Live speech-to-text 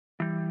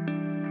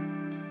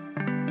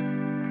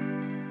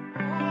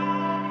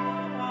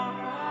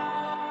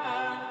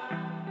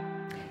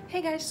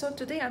Hey guys, so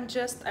today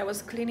I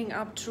was cleaning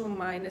up through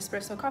my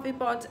Nespresso coffee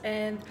pods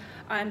and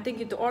I'm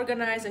thinking to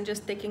organize and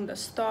just taking the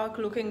stock,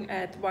 looking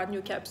at what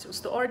new capsules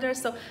to order.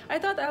 So I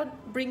thought I'll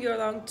bring you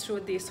along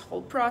through this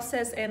whole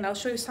process and I'll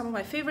show you some of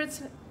my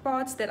favorite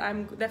pods that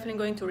I'm definitely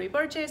going to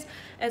repurchase,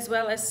 as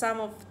well as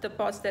some of the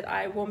pods that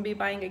I won't be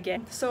buying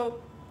again.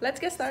 So let's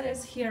get started.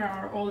 Here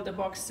are all the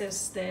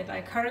boxes that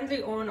I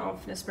currently own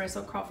of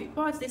Nespresso coffee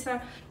pods. These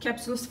are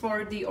capsules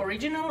for the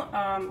original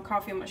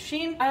coffee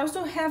machine. I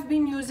also have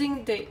been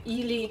using the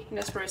Illy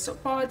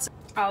Nespresso pods.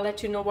 I'll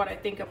let you know what I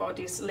think about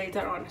this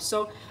later on.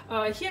 So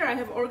here I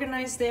have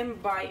organized them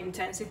by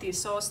intensity.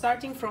 So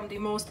starting from the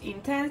most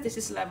intense, this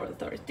is level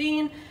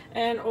 13,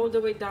 and all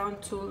the way down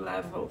to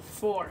level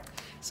 4.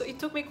 So it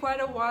took me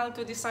quite a while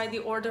to decide the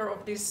order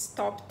of these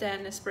top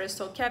 10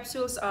 espresso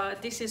capsules.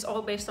 This is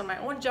all based on my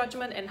own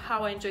judgment and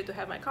how I enjoy to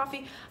have my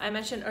coffee. I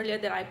mentioned earlier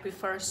that I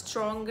prefer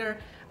stronger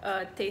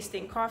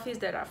tasting coffees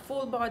that are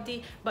full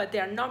body, but they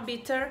are not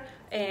bitter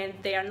and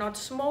they are not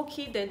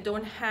smoky. They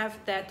don't have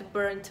that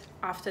burnt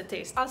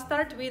aftertaste. I'll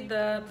start with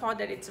the pod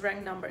that it's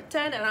ranked number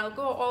 10 and I'll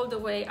go all the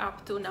way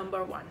up to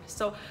number 1.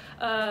 So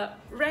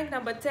rank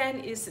number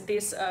 10 is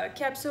this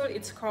capsule.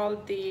 It's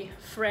called the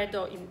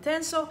Freddo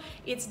Intenso.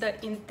 It's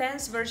the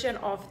intense version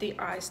of the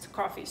iced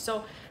coffee.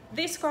 So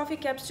this coffee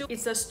capsule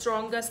is the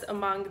strongest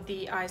among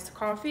the iced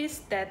coffees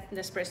that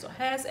Nespresso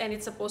has, and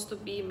it's supposed to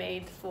be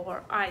made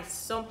for ice.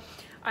 So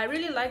I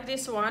really like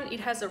this one.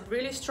 It has a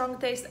really strong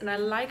taste and I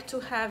like to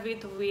have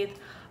it with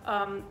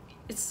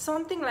it's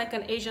something like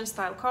an Asian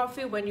style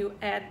coffee when you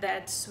add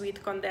that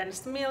sweet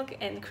condensed milk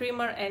and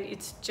creamer, and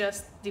it's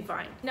just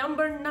divine.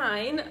 Number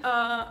 9,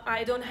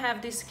 I don't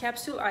have this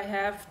capsule, I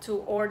have to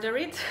order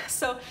it.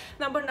 So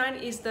number 9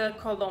 is the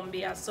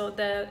Colombia. So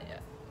the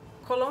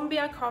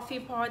Colombia coffee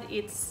pod,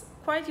 it's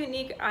quite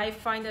unique. I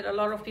find that a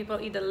lot of people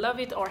either love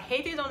it or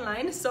hate it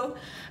online. So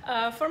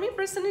for me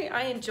personally,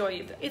 I enjoy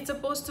it. It's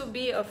supposed to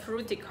be a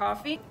fruity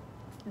coffee.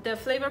 The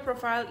flavor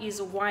profile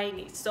is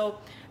winey. So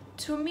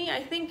to me,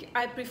 I think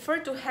I prefer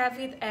to have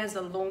it as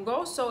a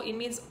lungo, so it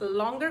means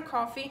longer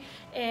coffee,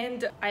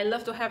 and I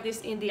love to have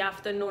this in the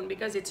afternoon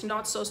because it's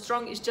not so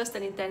strong. It's just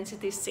an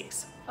intensity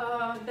 6.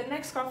 The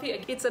next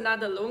coffee, it's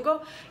another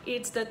lungo.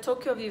 It's the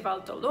Tokyo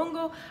Vivalto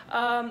lungo.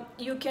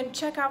 You can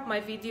check out my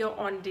video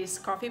on this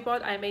coffee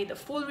pod. I made a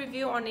full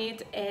review on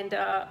it, and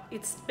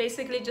it's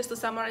basically, just to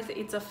summarize,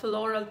 it's a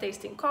floral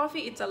tasting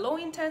coffee. It's a low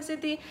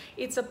intensity.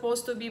 It's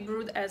supposed to be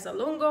brewed as a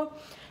lungo.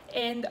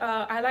 And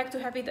I like to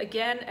have it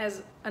again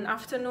as an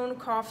afternoon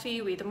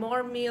coffee with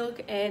more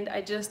milk, and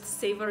I just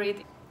savor it.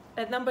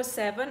 At number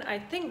 7, I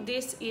think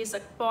this is a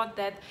pod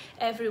that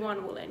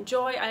everyone will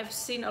enjoy. I've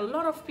seen a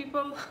lot of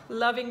people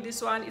loving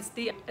this one. It's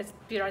the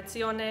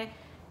Inspirazione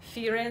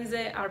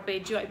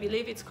Arpeggio, I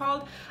believe it's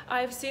called.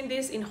 I've seen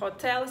this in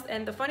hotels,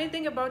 and the funny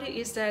thing about it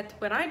is that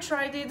when I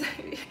tried it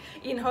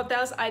in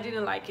hotels, I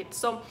didn't like it.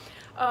 So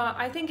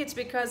I think it's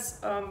because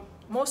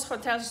most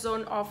hotels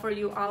don't offer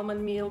you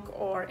almond milk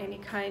or any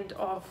kind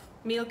of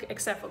milk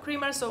except for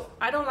creamer, so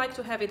I don't like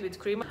to have it with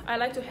creamer. I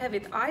like to have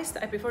it iced.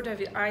 I prefer to have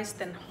it iced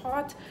than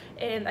hot,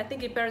 and I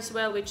think it pairs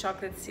well with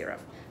chocolate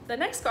syrup. The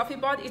next coffee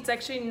pod, it's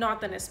actually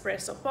not an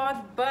espresso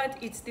pod, but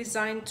it's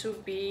designed to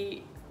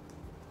be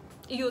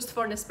used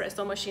for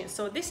Nespresso machines.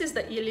 So this is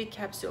the Illy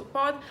capsule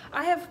pod.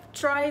 I have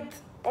tried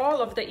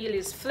all of the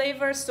Illy's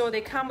flavors, so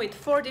they come with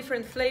 4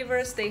 different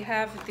flavors. They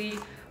have the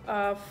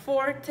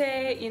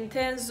Forte,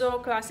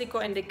 Intenso,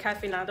 Classico, and the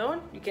Caffeinado.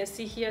 You can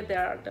see here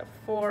there are the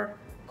 4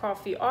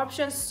 coffee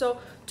options. So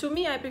to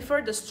me, I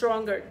prefer the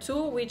stronger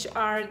 2, which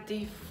are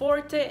the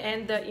Forte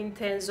and the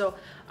Intenso.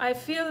 I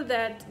feel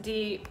that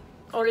the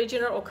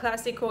original or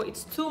Classico,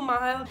 it's too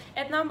mild.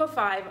 At number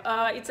 5,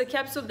 it's a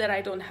capsule that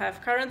I don't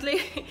have currently.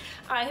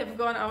 I have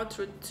gone out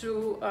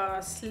through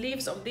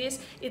sleeves of this.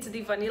 It's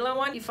the vanilla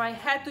one. If I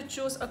had to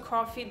choose a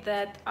coffee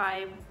that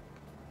I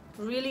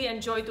really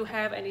enjoy to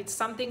have, and it's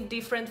something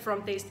different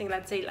from tasting,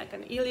 let's say, like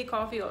an Illy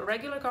coffee or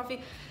regular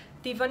coffee,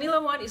 the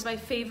vanilla one is my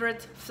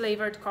favorite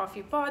flavored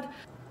coffee pod.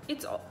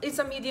 It's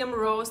a medium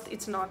roast.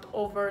 It's not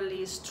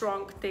overly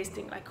strong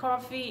tasting like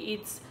coffee.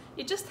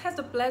 It just has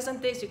a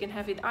pleasant taste. You can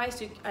have it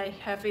iced. I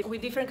have it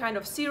with different kind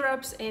of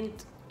syrups, and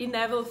it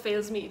never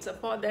fails me. It's a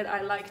pod that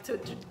I like to.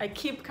 I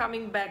keep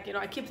coming back. You know,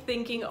 I keep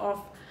thinking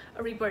of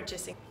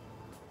repurchasing.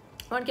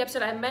 One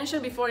capsule I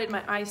mentioned before in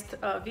my iced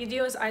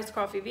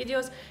coffee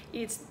videos,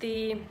 it's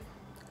the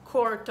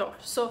Corto.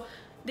 So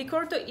the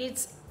Corto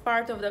is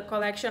part of the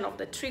collection of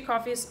the 3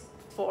 coffees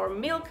for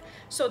milk.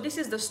 So this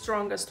is the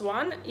strongest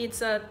one.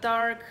 It's a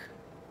dark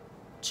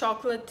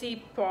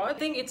chocolatey pod. I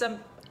think it's a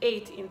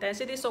 8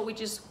 intensity, so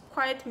which is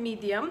quite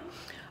medium.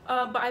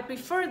 But I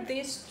prefer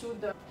this to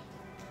the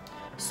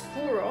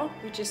Scuro,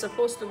 which is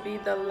supposed to be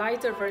the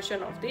lighter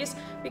version of this,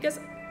 because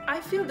I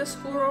feel the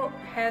Scuro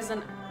has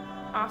an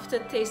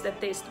aftertaste that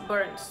tastes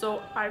burnt.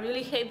 So I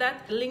really hate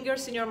that. It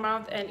lingers in your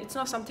mouth and it's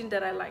not something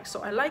that I like.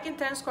 So I like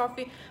intense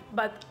coffee,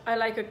 but I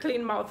like a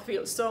clean mouth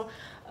feel. So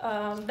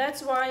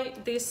That's why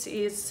this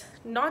is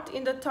not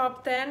in the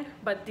top 10,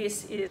 but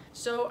this is.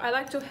 So I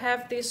like to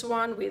have this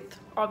one with,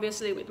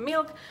 obviously with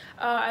milk.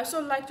 I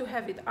also like to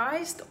have it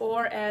iced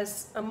or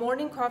as a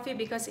morning coffee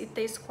because it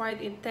tastes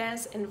quite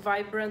intense and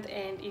vibrant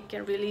and it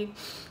can really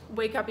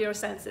wake up your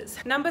senses.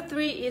 Number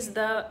 3 is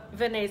the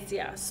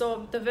Venezia.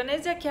 So the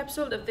Venezia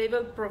capsule, the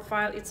flavor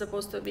profile, it's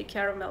supposed to be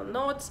caramel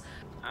notes.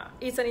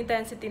 It's an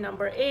intensity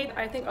number 8.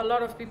 I think a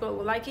lot of people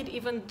will like it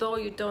even though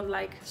you don't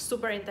like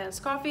super intense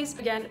coffees.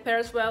 Again,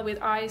 pairs well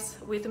with ice,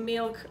 with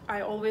milk.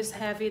 I always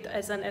have it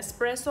as an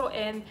espresso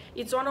and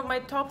it's one of my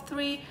top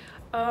 3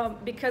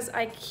 because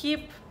I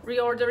keep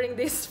reordering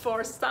this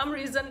for some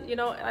reason. You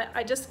know,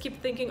 I just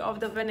keep thinking of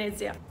the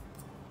Venezia.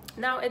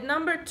 Now at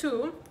number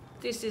 2,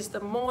 this is the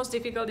most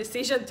difficult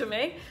decision to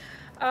make.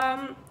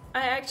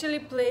 I actually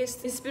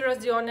placed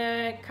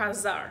Inspirazione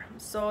Kazaar.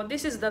 So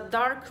this is the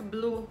dark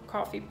blue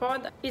coffee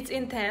pod. It's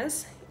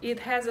intense.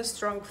 It has a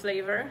strong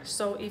flavor.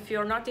 So if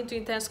you're not into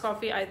intense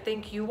coffee, I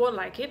think you won't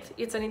like it.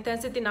 It's an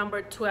intensity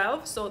number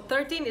 12. So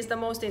 13 is the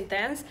most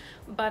intense,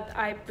 but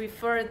I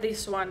prefer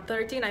this one.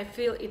 13, I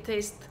feel it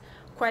tastes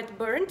quite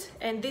burnt,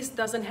 and this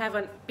doesn't have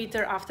a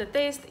bitter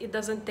aftertaste. It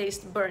doesn't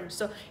taste burnt.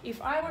 So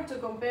if I were to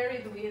compare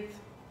it with,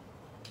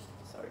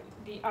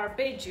 the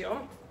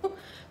Arpeggio,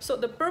 so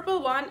the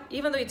purple one,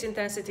 even though it's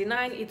intensity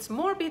 9, it's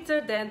more bitter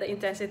than the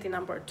intensity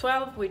number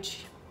 12,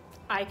 which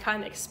I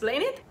can't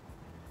explain it.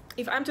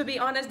 If I'm to be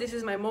honest, this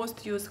is my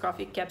most used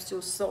coffee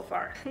capsule so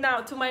far.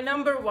 Now to my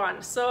number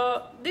 1.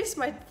 So this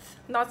might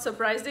not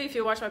surprise you. If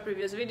you watch my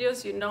previous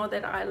videos, you know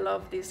that I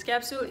love this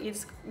capsule.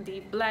 It's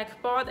the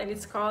black pod and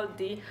it's called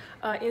the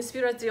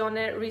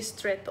Inspirazione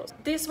Ristretto.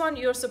 This one,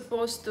 you're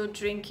supposed to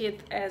drink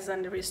it as a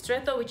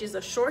ristretto, which is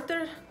a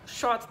shorter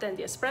shot than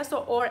the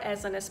espresso, or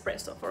as an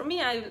espresso. For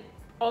me, I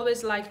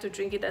always like to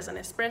drink it as an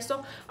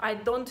espresso. I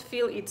don't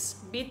feel it's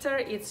bitter.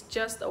 It's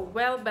just a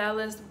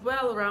well-balanced,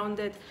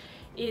 well-rounded.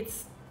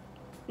 It's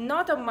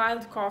not a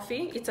mild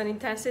coffee. It's an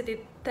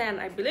intensity 10,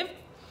 I believe.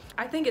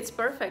 I think it's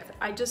perfect.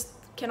 I just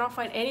cannot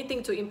find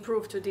anything to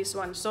improve to this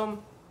one.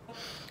 So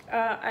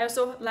I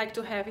also like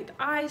to have it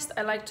iced.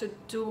 I like to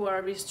do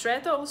a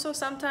ristretto also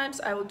sometimes.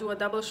 I will do a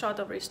double shot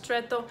of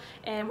ristretto,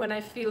 and when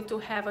I feel to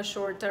have a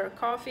shorter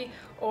coffee,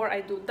 or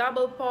I do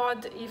double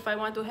pod if I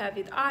want to have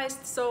it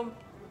iced. So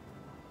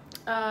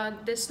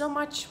there's not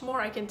much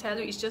more I can tell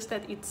you. It's just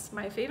that it's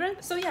my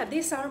favorite. So yeah,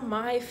 these are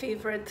my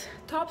favorite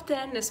top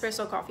 10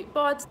 Nespresso coffee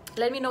pods.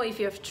 Let me know if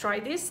you have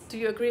tried this. Do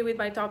you agree with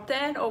my top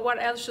 10, or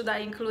what else should I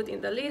include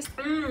in the list?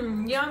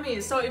 Yummy.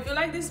 So if you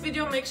like this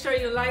video, make sure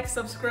you like,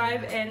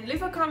 subscribe, and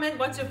leave a comment.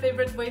 What's your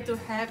favorite way to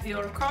have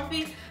your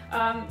coffee?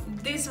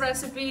 This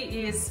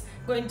recipe is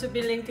going to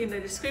be linked in the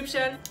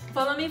description.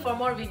 Follow me for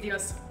more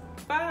videos.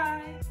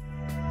 Bye.